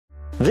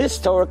This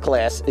Torah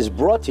class is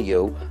brought to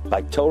you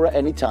by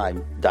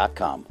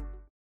TorahAnytime.com.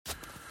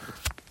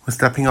 We're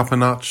stepping up a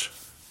notch.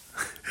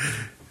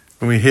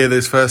 When we hear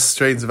those first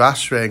strains of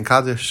Ashrei and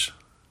Kaddish,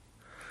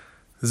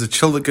 there's a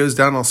chill that goes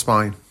down our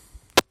spine.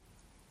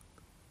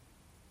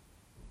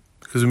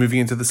 Because we're moving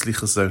into the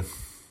Selichos zone.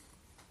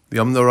 The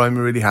Yom Noraim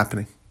are really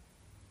happening.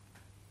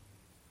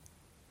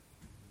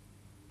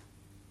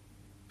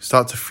 You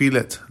start to feel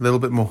it a little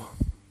bit more.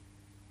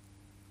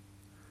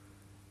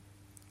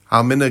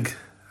 Our minhag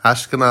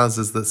Ashkenaz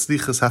is that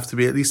Selichos have to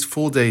be at least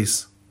 4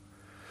 days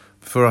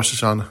before Rosh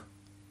Hashanah.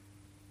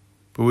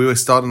 But we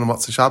always start on a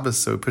Motzei Shabbos,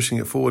 so we're pushing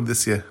it forward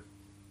this year.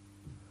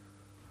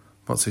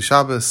 Motzei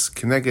Shabbos,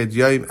 Keneged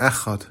Yom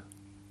Echad,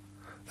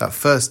 that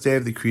first day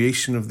of the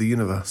creation of the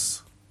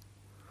universe.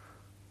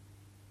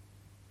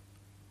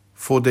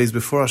 4 days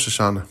before Rosh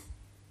Hashanah.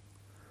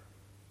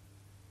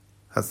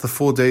 That's the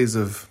 4 days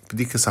of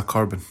B'dikas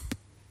HaKarban.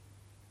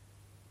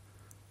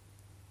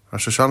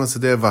 Rosh Hashanah is the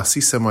day of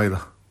Vasisa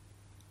Moila.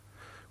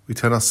 We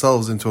turn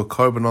ourselves into a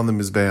korban on the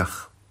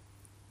Mizbeach.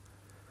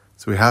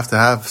 So we have to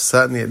have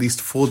certainly at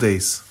least 4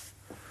 days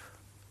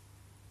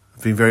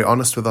of being very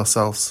honest with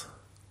ourselves,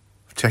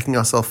 of checking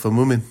ourselves for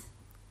mumin,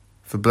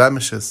 for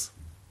blemishes,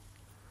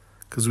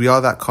 because we are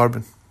that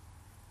korban.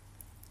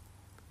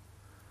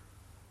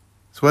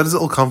 So where does it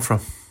all come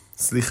from?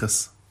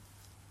 Selichos.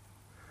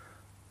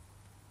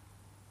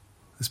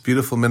 This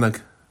beautiful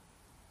minhag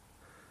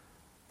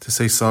to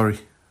say sorry.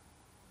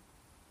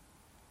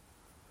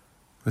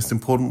 Most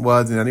important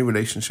word in any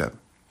relationship.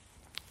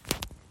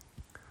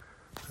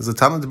 There's a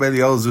Tana D'Bei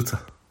Eliyahu Zuta.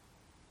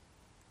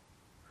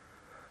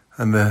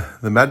 And the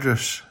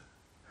Medrash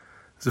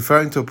is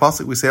referring to a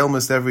pasuk we say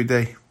almost every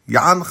day.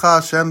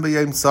 Ya'ancha Hashem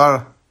b'yom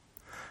tzara.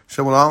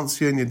 Hashem will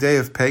answer you in your day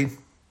of pain.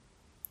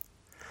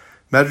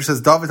 Medrash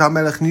says David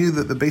HaMelech knew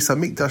that the Beis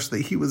HaMikdash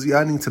that he was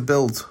yearning to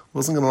build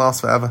wasn't going to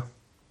last forever.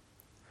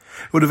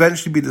 It would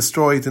eventually be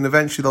destroyed, and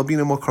eventually there'll be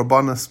no more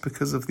korbanos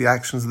because of the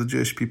actions of the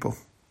Jewish people.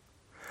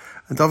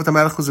 And David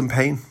HaMelech was in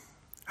pain.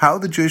 How are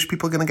the Jewish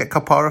people going to get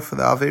kapara for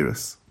their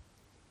averos?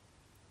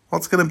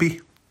 What's going to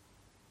be?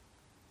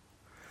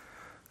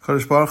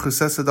 Kadosh Baruch Hu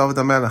says to David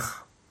HaMelech,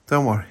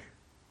 don't worry.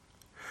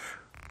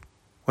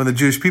 When the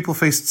Jewish people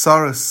faced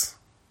tsaros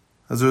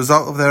as a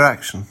result of their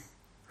action,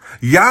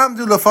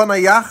 Yamdu lefana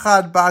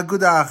yachad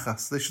ba'aguda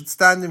achas. They should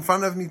stand in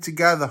front of me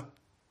together.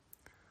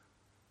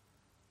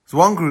 It's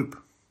one group.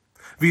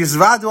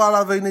 V'yizvadu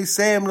ala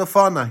v'niseim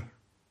lefanai.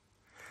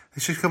 They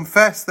should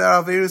confess their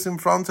averos in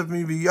front of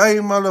me.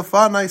 V'yayim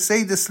lefanai,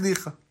 say the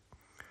slicha.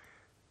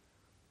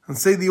 And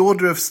say the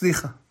order of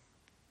slicha.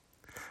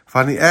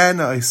 V'ani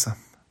ena oisam.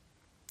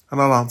 And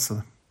I'll answer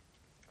them.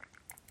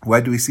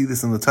 Where do we see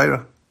this in the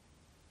Torah?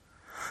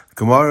 The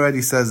Gemara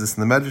already says this,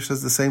 and the Medrash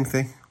says the same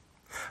thing.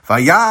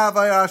 Vaya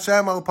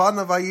Hashem al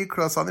pana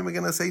vayikra. Something we're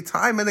going to say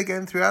time and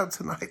again throughout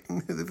tonight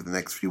and for the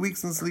next few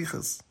weeks in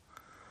Selichos.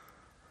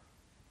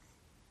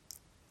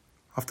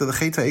 After the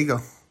Chet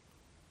HaEgel,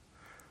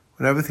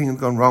 when everything had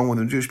gone wrong, when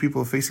the Jewish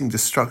people were facing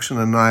destruction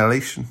and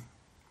annihilation,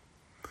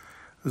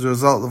 as a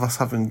result of us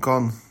having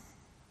gone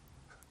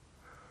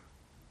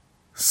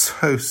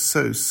so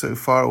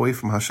far away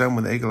from Hashem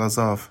with Egel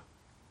Azav.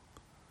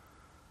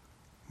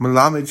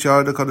 Melamed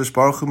Yarda Kadosh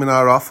Baruch Hu min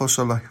ha'arafel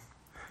shalai.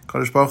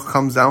 Kadosh Baruch Hu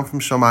comes down from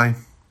Shamayim.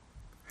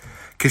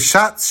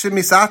 Kishatz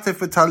shemisatef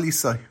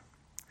v'talisai.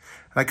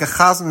 Like a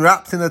chazan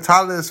wrapped in a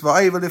talis,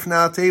 v'ayva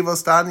lifnei ha'teva,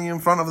 standing in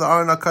front of the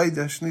Aron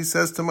HaKodesh. And he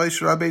says to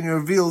Moshe Rabbeinu,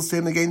 reveals to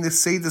him again this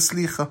Seder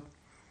Slicha.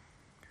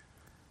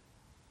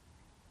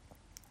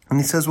 And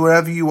he says,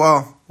 wherever you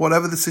are,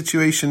 whatever the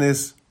situation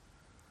is,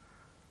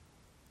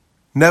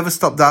 never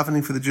stop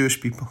davening for the Jewish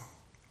people.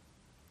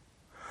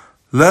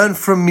 Learn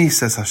from me,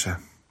 says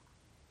Hashem.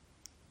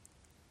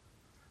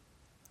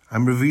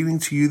 I'm revealing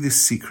to you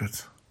this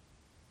secret.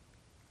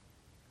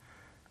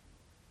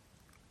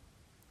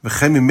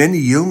 Anyone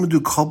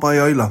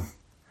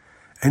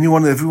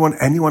and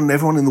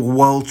everyone in the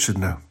world should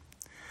know.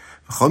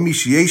 And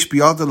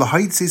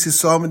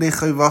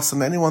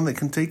anyone that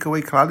can take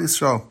away Klal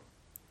Yisrael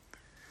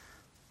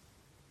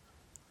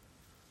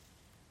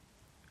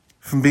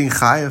from being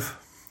chayav,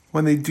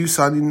 when they do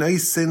so, anyone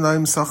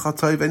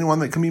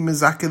that can be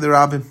mezakeh the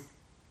rabbin,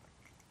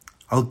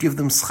 I'll give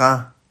them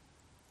schar.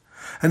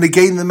 And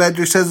again the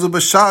Medrash says,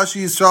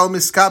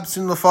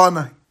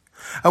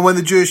 and when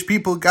the Jewish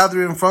people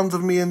gather in front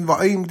of me and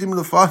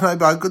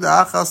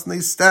they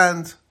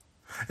stand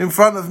in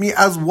front of me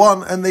as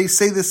one and they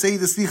say the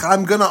Seder Slicha,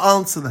 I'm going to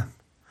answer them.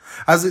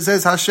 As it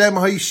says, Hashem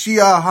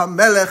Haishia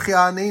HaMelech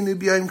Ya'aneinu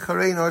B'yom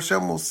Kareinu,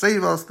 Hashem will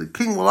save us, the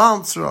King will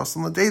answer us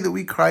on the day that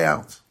we cry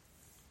out.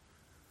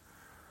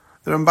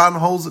 The Ramban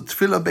holds that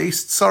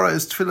tefillah-based sorrow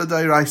is tefillah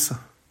d'oraisa.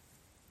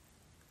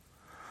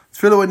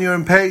 Tefillah when you're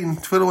in pain,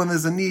 tefillah when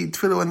there's a need,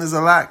 tefillah when there's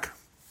a lack.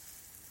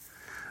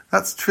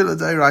 That's tefillah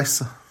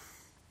d'oraisa.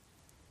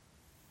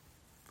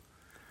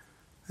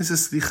 This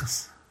is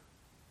slichas.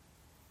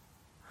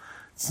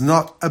 It's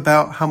not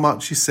about how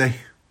much you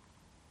say.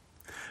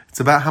 It's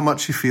about how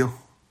much you feel.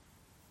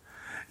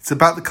 It's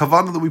about the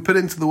kavanah that we put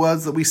into the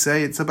words that we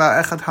say. It's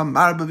about echad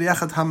hamarba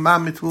v'echad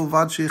hamam mitul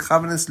vadshi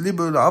chavnes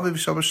libu la'aviv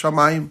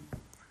shamayim.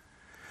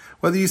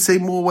 Whether you say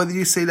more, whether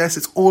you say less,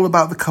 it's all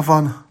about the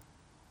kavanah.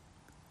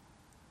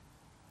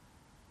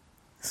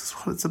 This is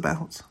what it's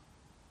about.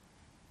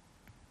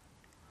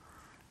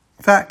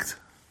 In fact,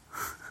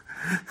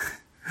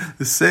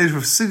 the sage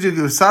of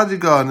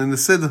Sadigan in the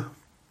Siddur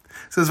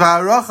says,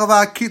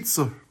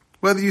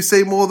 whether you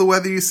say more or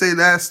whether you say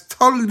less,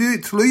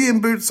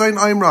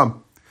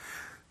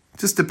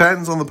 just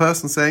depends on the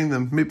person saying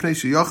them. You can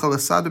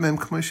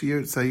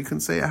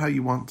say it how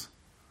you want.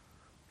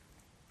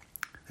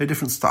 There are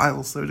different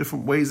styles, there are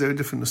different ways, there are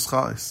different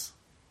nuschais.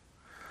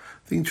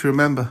 The thing to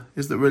remember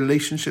is that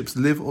relationships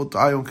live or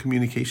die on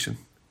communication.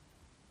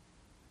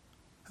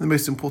 And the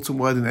most important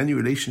word in any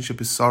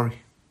relationship is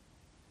sorry.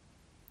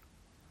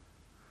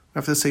 We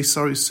have to say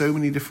sorry so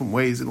many different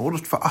ways in order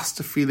for us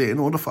to feel it, in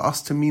order for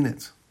us to mean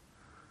it.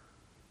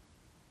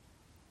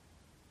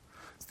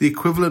 It's the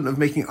equivalent of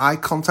making eye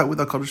contact with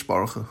HaKadosh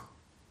Baruch Hu,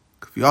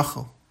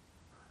 k'v'yachol,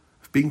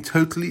 of being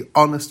totally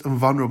honest and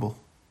vulnerable.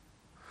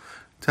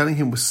 Telling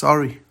him we're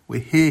sorry, we're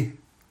here,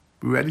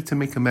 we're ready to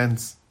make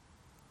amends.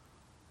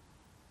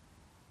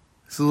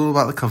 This is all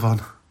about the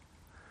kavanah.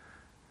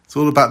 It's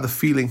all about the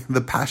feeling,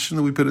 the passion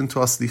that we put into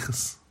our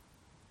slichos.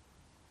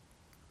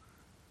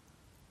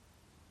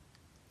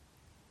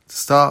 To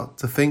start,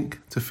 to think,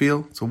 to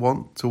feel, to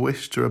want, to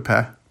wish, to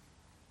repair.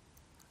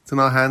 It's in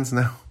our hands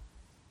now.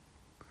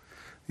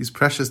 These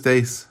precious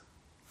days.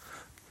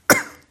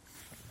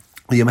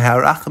 Days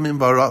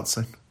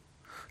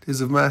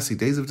of mercy,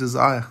 days of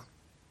desire.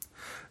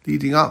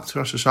 Leading up to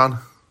Rosh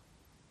Hashanah.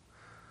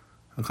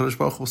 And HaKadosh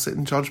Baruch Hu will sit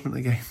in judgment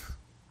again.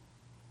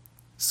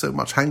 So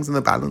much hangs in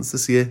the balance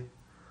this year.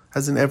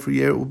 As in every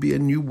year, it will be a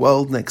new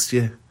world next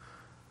year.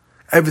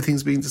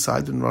 Everything's being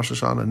decided in Rosh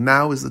Hashanah.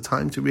 Now is the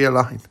time to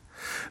realign.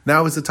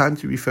 Now is the time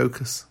to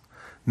refocus.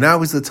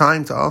 Now is the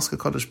time to ask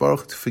HaKadosh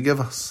Baruch Hu to forgive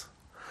us.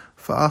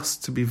 For us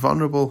to be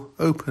vulnerable,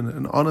 open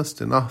and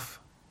honest enough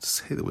to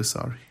say that we're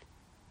sorry.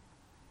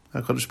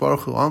 HaKadosh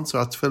Baruch Hu answer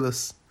our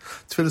tefillos.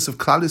 Tefillos of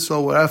Klal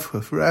Yisrael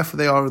wherever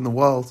they are in the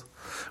world.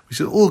 We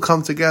should all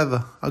come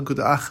together.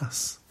 Agudah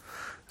Achas.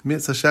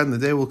 Mitzvah Hashem, the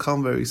day will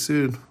come very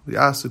soon. We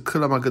ask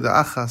Kulam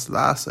Agudah Achas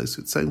la'asais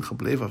u'tzeimcha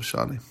b'levav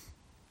shalim.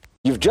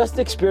 You've just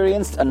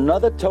experienced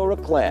another Torah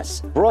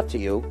class brought to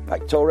you by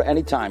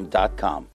TorahAnytime.com.